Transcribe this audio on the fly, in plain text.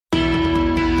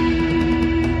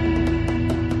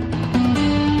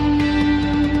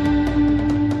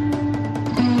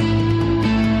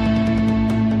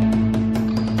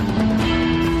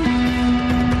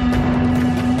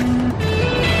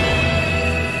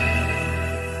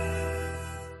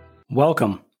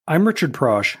Welcome. I'm Richard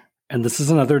Prosch, and this is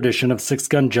another edition of Six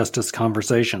Gun Justice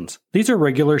Conversations. These are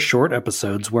regular short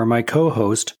episodes where my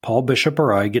co-host, Paul Bishop,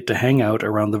 or I get to hang out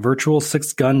around the virtual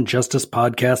Six Gun Justice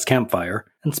podcast campfire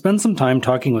and spend some time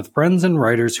talking with friends and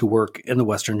writers who work in the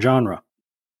Western genre.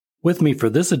 With me for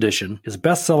this edition is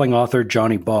best-selling author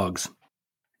Johnny Boggs.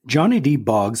 Johnny D.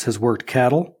 Boggs has worked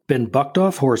cattle, been bucked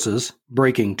off horses,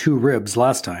 breaking 2 ribs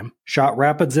last time, shot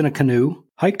rapids in a canoe,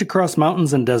 hiked across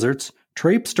mountains and deserts,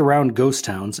 traipsed around ghost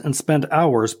towns, and spent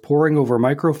hours poring over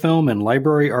microfilm and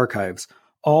library archives,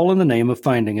 all in the name of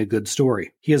finding a good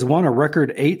story. He has won a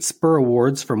record 8 Spur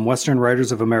Awards from Western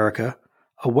Writers of America,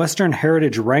 a Western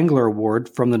Heritage Wrangler Award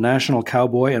from the National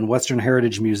Cowboy and Western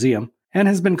Heritage Museum, and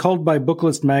has been called by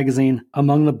Booklist magazine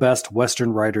among the best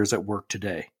Western writers at work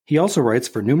today. He also writes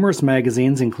for numerous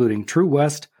magazines including True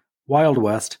West, Wild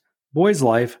West, Boy's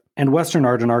Life, and Western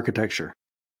Art and Architecture.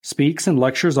 Speaks and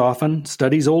lectures often,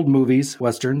 studies old movies,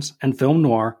 westerns, and film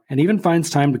noir, and even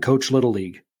finds time to coach Little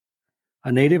League.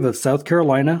 A native of South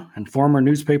Carolina and former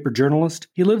newspaper journalist,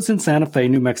 he lives in Santa Fe,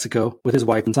 New Mexico with his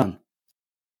wife and son.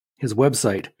 His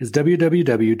website is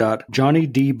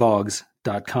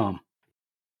www.johnnydboggs.com.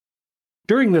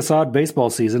 During this odd baseball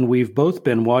season, we've both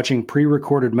been watching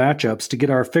pre-recorded matchups to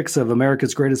get our fix of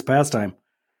America's greatest pastime,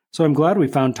 so I'm glad we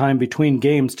found time between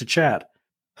games to chat.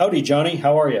 Howdy, Johnny.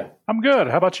 How are you? I'm good.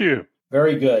 How about you?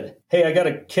 Very good. Hey, I got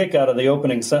a kick out of the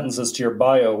opening sentences to your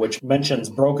bio, which mentions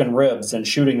broken ribs and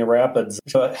shooting the rapids.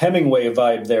 A Hemingway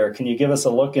vibe there. Can you give us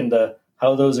a look into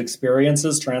how those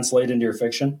experiences translate into your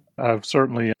fiction? I've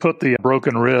certainly put the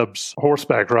broken ribs,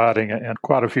 horseback riding, in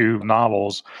quite a few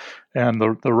novels. And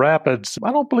the rapids,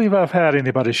 I don't believe I've had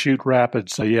anybody shoot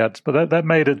rapids yet, but that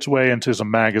made its way into some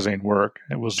magazine work.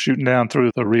 It was shooting down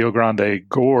through the Rio Grande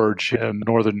Gorge in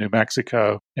northern New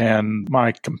Mexico. And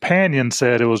my companion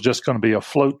said it was just going to be a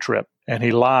float trip, and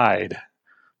he lied.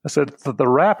 I said the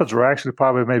rapids were actually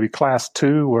probably maybe class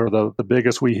 2 were the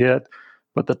biggest we hit.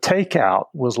 But the takeout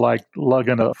was like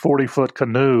lugging a 40-foot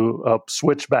canoe up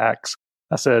switchbacks.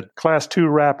 I said, class 2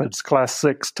 rapids, class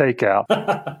 6 takeout.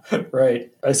 Right.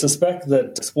 I suspect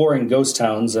that exploring ghost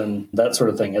towns and that sort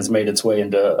of thing has made its way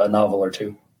into a novel or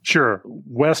two. Sure.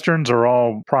 Westerns are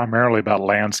all primarily about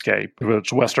landscape. If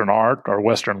it's Western art or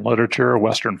Western literature or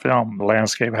Western film, the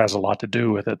landscape has a lot to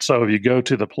do with it. So if you go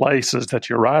to the places that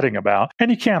you're writing about,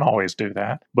 and you can't always do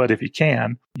that, but if you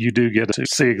can, you do get to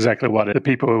see exactly what the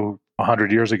people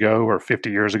 100 years ago or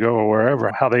 50 years ago or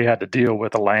wherever, how they had to deal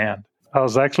with the land. I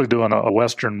was actually doing a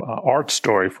Western art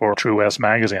story for True West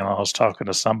magazine. I was talking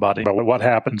to somebody about what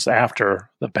happens after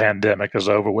the pandemic is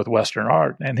over with Western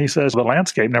art. And he says the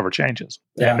landscape never changes.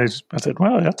 Yeah. And I said,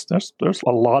 well, there's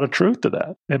a lot of truth to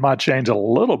that. It might change a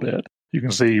little bit. You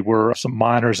can see where some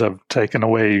miners have taken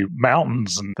away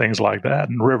mountains and things like that.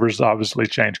 And rivers obviously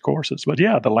change courses. But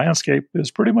yeah, the landscape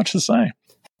is pretty much the same.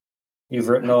 You've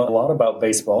written a lot about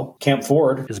baseball. Camp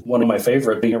Ford is one of my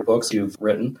favorite books you've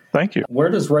written. Thank you. Where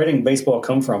does writing baseball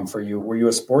come from for you? Were you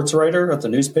a sports writer at the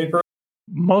newspaper?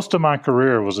 Most of my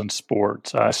career was in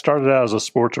sports. I started out as a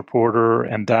sports reporter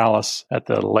in Dallas at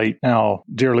the late, now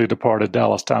dearly departed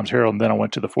Dallas Times-Herald, and then I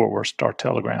went to the Fort Worth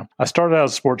Star-Telegram. I started out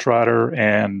as a sports writer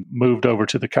and moved over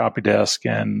to the copy desk,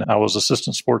 and I was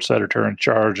assistant sports editor in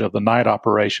charge of the night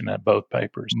operation at both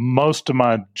papers. Most of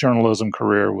my journalism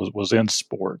career was in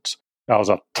sports. I was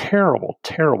a terrible,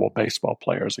 terrible baseball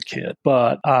player as a kid,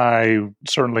 but I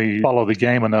certainly followed the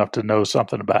game enough to know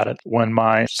something about it. When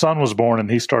my son was born and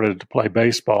he started to play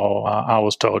baseball, I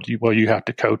was told, well, you have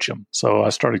to coach him. So I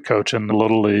started coaching the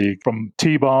Little League from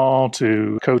T-ball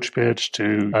to coach pitch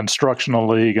to instructional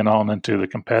league and on into the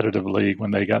competitive league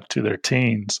when they got to their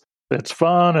teens. It's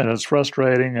fun and it's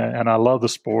frustrating, and I love the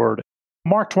sport.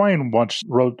 Mark Twain once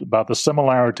wrote about the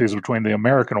similarities between the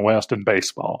American West and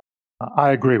baseball.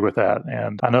 I agree with that.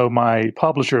 And I know my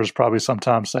publishers probably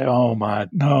sometimes say, no,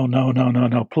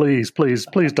 please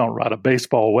don't write a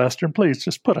baseball Western. Please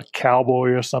just put a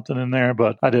cowboy or something in there.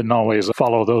 But I didn't always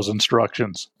follow those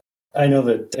instructions. I know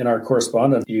that in our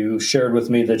correspondence, you shared with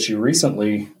me that you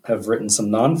recently have written some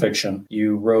nonfiction.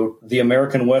 You wrote The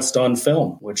American West on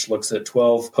Film, which looks at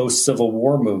 12 post-Civil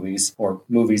War movies, or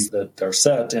movies that are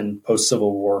set in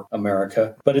post-Civil War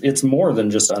America. But it's more than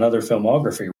just another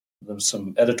filmography. There's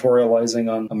some editorializing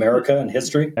on America and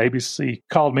history. ABC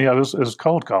called me. It was a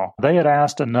cold call. They had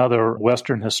asked another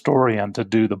Western historian to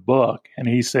do the book, and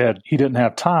he said he didn't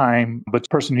have time, but the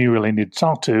person you really need to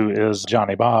talk to is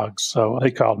Johnny Boggs. So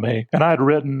they called me. And I had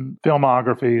written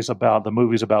filmographies about the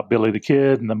movies about Billy the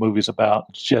Kid and the movies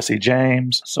about Jesse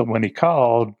James. So when he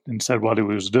called and said what he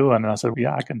was doing, I said,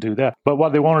 yeah, I can do that. But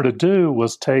what they wanted to do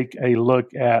was take a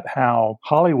look at how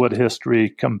Hollywood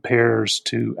history compares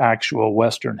to actual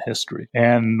Western history. history.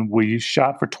 And we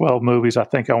shot for 12 movies. I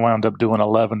think I wound up doing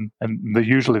 11, and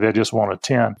usually they just wanted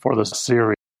 10 for the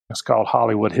series. It's called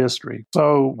Hollywood History.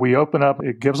 So we open up,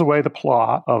 it gives away the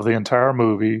plot of the entire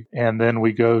movie, and then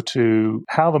we go to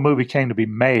how the movie came to be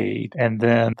made, and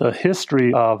then the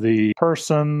history of the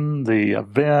person, the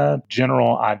event,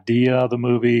 general idea of the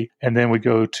movie, and then we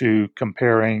go to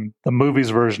comparing the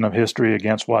movie's version of history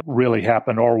against what really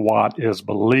happened or what is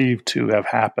believed to have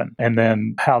happened, and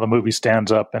then how the movie stands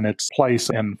up in its place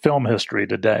in film history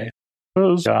today. It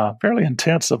was fairly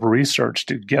intensive research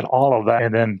to get all of that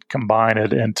and then combine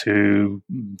it into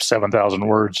 7,000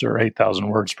 words or 8,000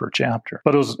 words per chapter.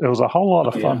 But it was a whole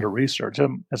lot of fun to research.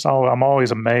 I'm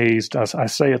always amazed. I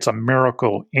say it's a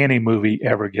miracle any movie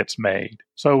ever gets made.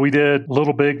 So we did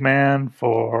Little Big Man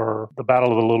for the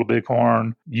Battle of the Little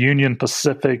Bighorn, Union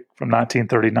Pacific from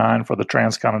 1939 for the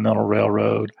Transcontinental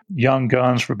Railroad, Young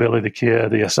Guns for Billy the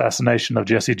Kid, the assassination of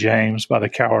Jesse James by the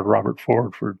coward Robert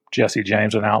Ford for Jesse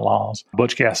James and Outlaws,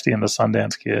 Butch Cassidy and the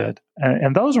Sundance Kid.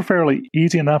 And those are fairly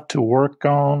easy enough to work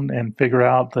on and figure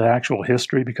out the actual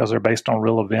history because they're based on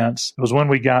real events. It was when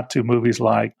we got to movies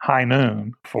like High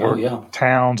Noon for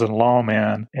towns and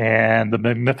lawmen and The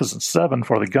Magnificent Seven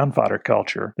for the gunfighter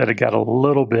culture that it got a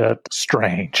little bit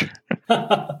strange.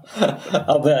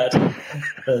 I'll bet.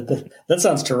 That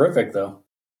sounds terrific, though.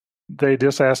 They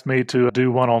just asked me to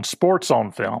do one on sports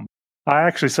on film. I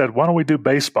actually said, why don't we do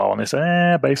baseball? And they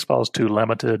said, baseball is too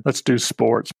limited. Let's do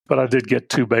sports. But I did get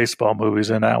 2 baseball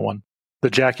movies in that one. The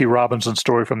Jackie Robinson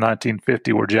story from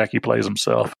 1950 where Jackie plays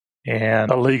himself, and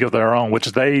A League of Their Own,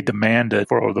 which they demanded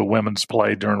for the women's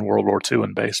play during World War II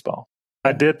in baseball.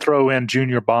 I did throw in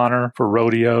Junior Bonner for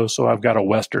Rodeo, so I've got a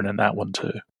Western in that one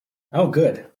too. Oh,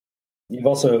 good. You've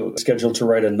also scheduled to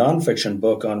write a nonfiction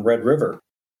book on Red River.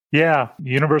 Yeah,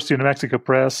 University of New Mexico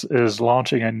Press is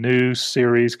launching a new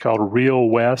series called Reel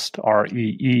West,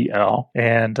 REEL,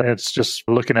 and it's just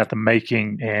looking at the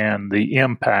making and the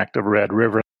impact of Red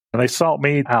River. And they sought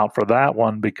me out for that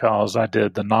one because I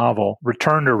did the novel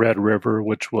Return to Red River,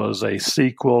 which was a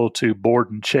sequel to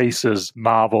Borden Chase's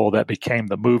novel that became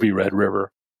the movie Red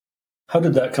River. How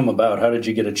did that come about? How did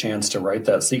you get a chance to write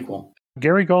that sequel?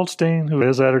 Gary Goldstein, who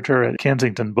is editor at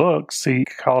Kensington Books, he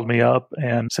called me up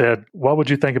and said, what would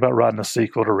you think about writing a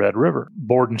sequel to Red River?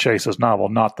 Borden Chase's novel,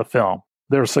 not the film.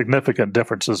 There are significant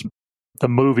differences. The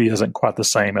movie isn't quite the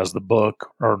same as the book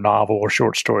or novel or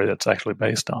short story that's actually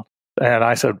based on. And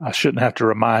I said, I shouldn't have to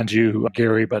remind you,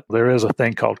 Gary, but there is a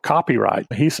thing called copyright.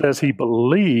 He says he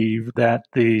believed that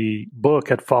the book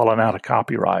had fallen out of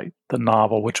copyright, the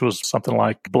novel, which was something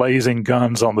like Blazing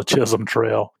Guns on the Chisholm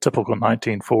Trail, typical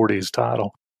 1940s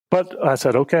title. But I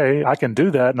said, okay, I can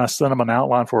do that. And I sent him an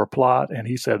outline for a plot. And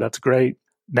he said, that's great.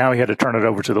 Now he had to turn it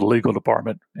over to the legal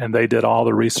department, and they did all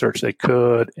the research they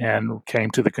could and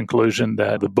came to the conclusion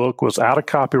that the book was out of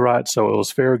copyright, so it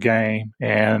was fair game,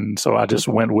 and so I just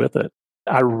went with it.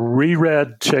 I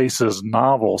reread Chase's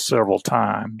novel several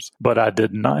times, but I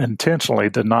intentionally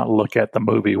did not look at the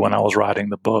movie when I was writing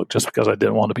the book just because I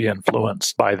didn't want to be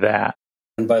influenced by that.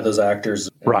 And by those actors.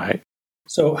 Right.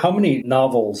 So how many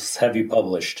novels have you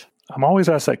published? I'm always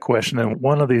asked that question, and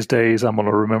one of these days I'm going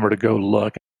to remember to go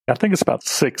look. I think it's about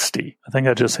 60. I think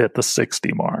I just hit the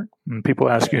 60 mark. And people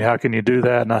ask you, how can you do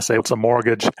that? And I say, it's a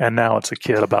mortgage, and now it's a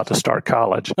kid about to start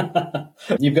college.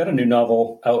 You've got a new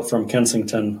novel out from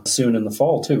Kensington soon in the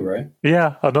fall, too, right?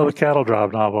 Yeah, another cattle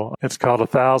drive novel. It's called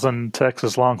 1,000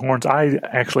 Texas Longhorns. I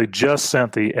actually just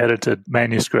sent the edited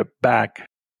manuscript back,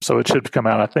 so it should come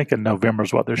out, I think, in November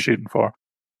is what they're shooting for.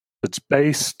 It's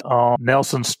based on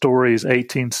Nelson Story's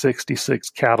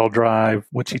 1866 cattle drive,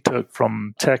 which he took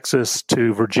from Texas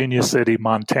to Virginia City,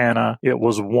 Montana. It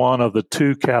was one of the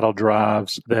 2 cattle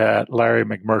drives that Larry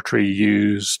McMurtry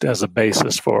used as a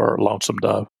basis for Lonesome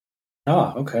Dove.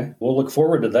 Ah, okay. We'll look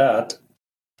forward to that.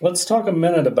 Let's talk a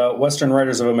minute about Western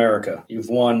Writers of America. You've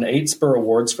won 8 Spur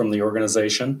Awards from the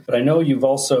organization, but I know you've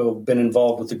also been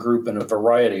involved with the group in a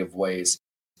variety of ways.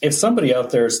 If somebody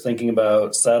out there is thinking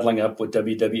about saddling up with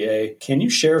WWA, can you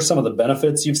share some of the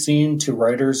benefits you've seen to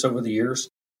writers over the years?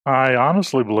 I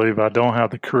honestly believe I don't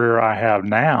have the career I have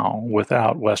now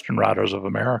without Western Writers of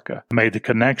America. I made the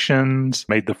connections,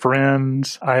 made the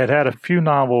friends. I had a few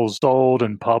novels sold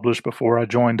and published before I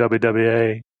joined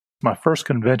WWA. My first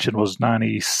convention was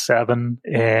 97,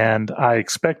 and I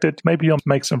expected maybe you'll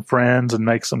make some friends and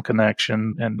make some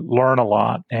connection and learn a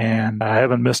lot. And I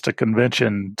haven't missed a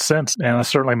convention since, and I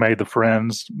certainly made the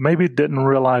friends. Maybe didn't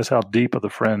realize how deep of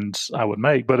the friends I would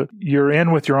make, but you're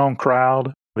in with your own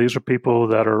crowd. These are people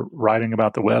that are writing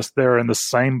about the West. They're in the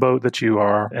same boat that you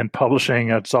are. And publishing,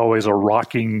 it's always a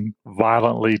rocking,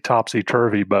 violently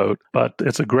topsy-turvy boat. But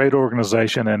it's a great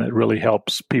organization, and it really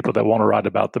helps people that want to write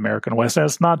about the American West. And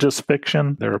it's not just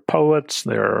fiction. There are poets,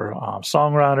 there are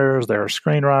songwriters, there are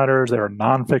screenwriters, there are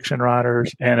nonfiction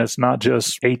writers. And it's not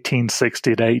just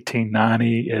 1860 to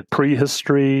 1890. It's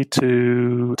prehistory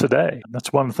to today.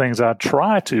 That's one of the things I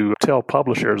try to tell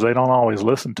publishers. They don't always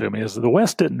listen to me, is the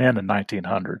West didn't end in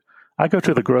 1900. I go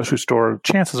to the grocery store,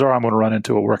 chances are I'm going to run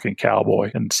into a working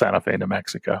cowboy in Santa Fe, New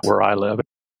Mexico, where I live.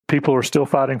 People are still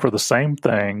fighting for the same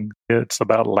thing. It's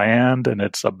about land, and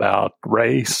it's about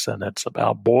race, and it's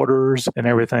about borders and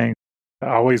everything.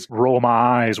 I always roll my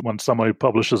eyes when somebody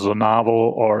publishes a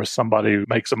novel or somebody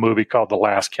makes a movie called The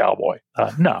Last Cowboy.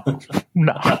 No,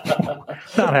 not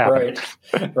happening.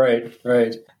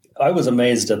 Right. I was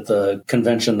amazed at the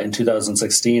convention in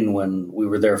 2016 when we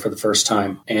were there for the first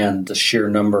time, and the sheer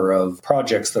number of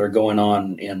projects that are going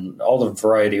on in all the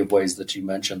variety of ways that you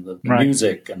mentioned, the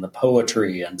music and the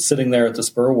poetry, and sitting there at the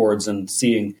Spur Awards and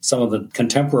seeing some of the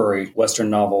contemporary Western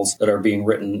novels that are being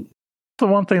written. The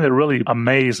one thing that really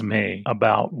amazed me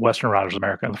about Western Writers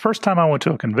America, the first time I went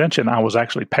to a convention, I was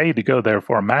actually paid to go there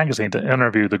for a magazine to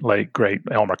interview the late, great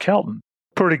Elmer Kelton.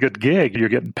 Pretty good gig. You're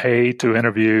getting paid to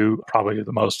interview probably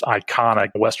the most iconic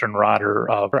Western writer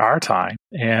of our time.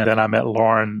 And then I met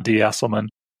Lauren D. Esselman.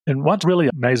 And what really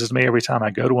amazes me every time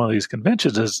I go to one of these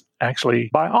conventions is actually,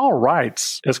 by all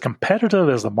rights, as competitive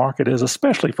as the market is,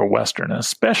 especially for Western, and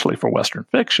especially for Western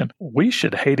fiction, we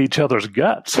should hate each other's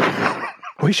guts.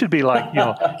 We should be like,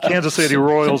 Kansas City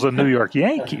Royals and New York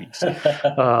Yankees.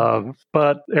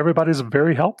 But everybody's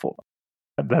very helpful.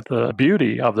 That the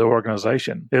beauty of the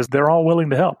organization is they're all willing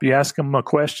to help. You ask them a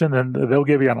question and they'll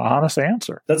give you an honest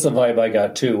answer. That's the vibe I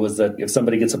got too, was that if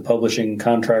somebody gets a publishing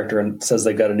contractor and says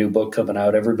they've got a new book coming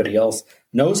out, everybody else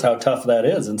knows how tough that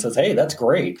is and says, hey, that's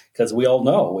great, because we all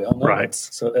know right.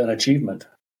 It's an achievement.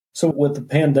 So with the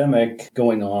pandemic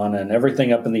going on and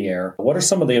everything up in the air, what are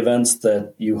some of the events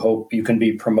that you hope you can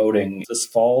be promoting this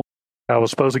fall? I was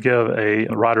supposed to give a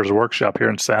writer's workshop here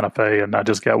in Santa Fe, and I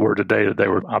just got word today that they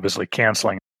were obviously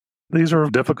canceling. These are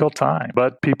difficult times,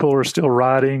 but people are still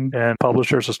writing and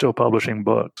publishers are still publishing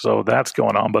books. So that's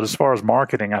going on. But as far as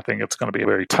marketing, I think it's going to be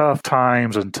very tough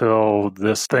times until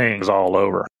this thing's all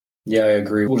over. Yeah, I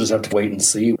agree. We'll just have to wait and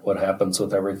see what happens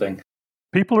with everything.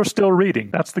 People are still reading.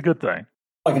 That's the good thing.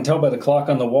 I can tell by the clock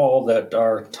on the wall that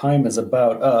our time is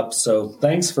about up, so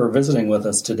thanks for visiting with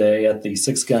us today at the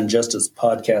Six Gun Justice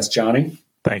podcast, Johnny.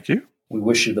 Thank you. We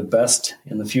wish you the best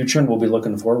in the future, and we'll be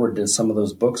looking forward to some of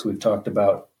those books we've talked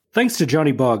about. Thanks to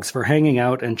Johnny Boggs for hanging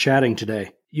out and chatting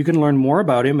today. You can learn more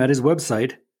about him at his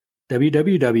website,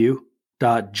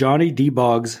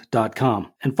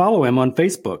 www.johnnydboggs.com, and follow him on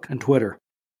Facebook and Twitter.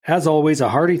 As always, a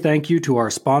hearty thank you to our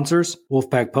sponsors,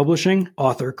 Wolfpack Publishing,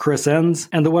 author Chris Enns,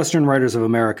 and the Western Writers of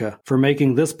America for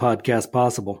making this podcast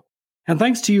possible. And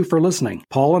thanks to you for listening.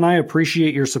 Paul and I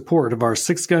appreciate your support of our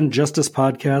Six Gun Justice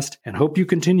podcast and hope you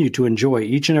continue to enjoy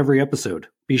each and every episode.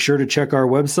 Be sure to check our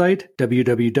website,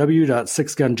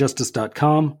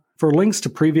 www.sixgunjustice.com, for links to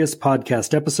previous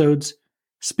podcast episodes,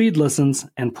 speed listens,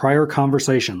 and prior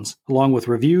conversations, along with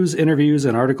reviews, interviews,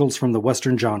 and articles from the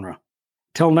Western genre.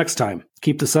 Till next time,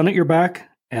 keep the sun at your back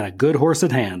and a good horse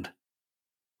at hand.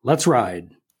 Let's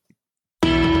ride.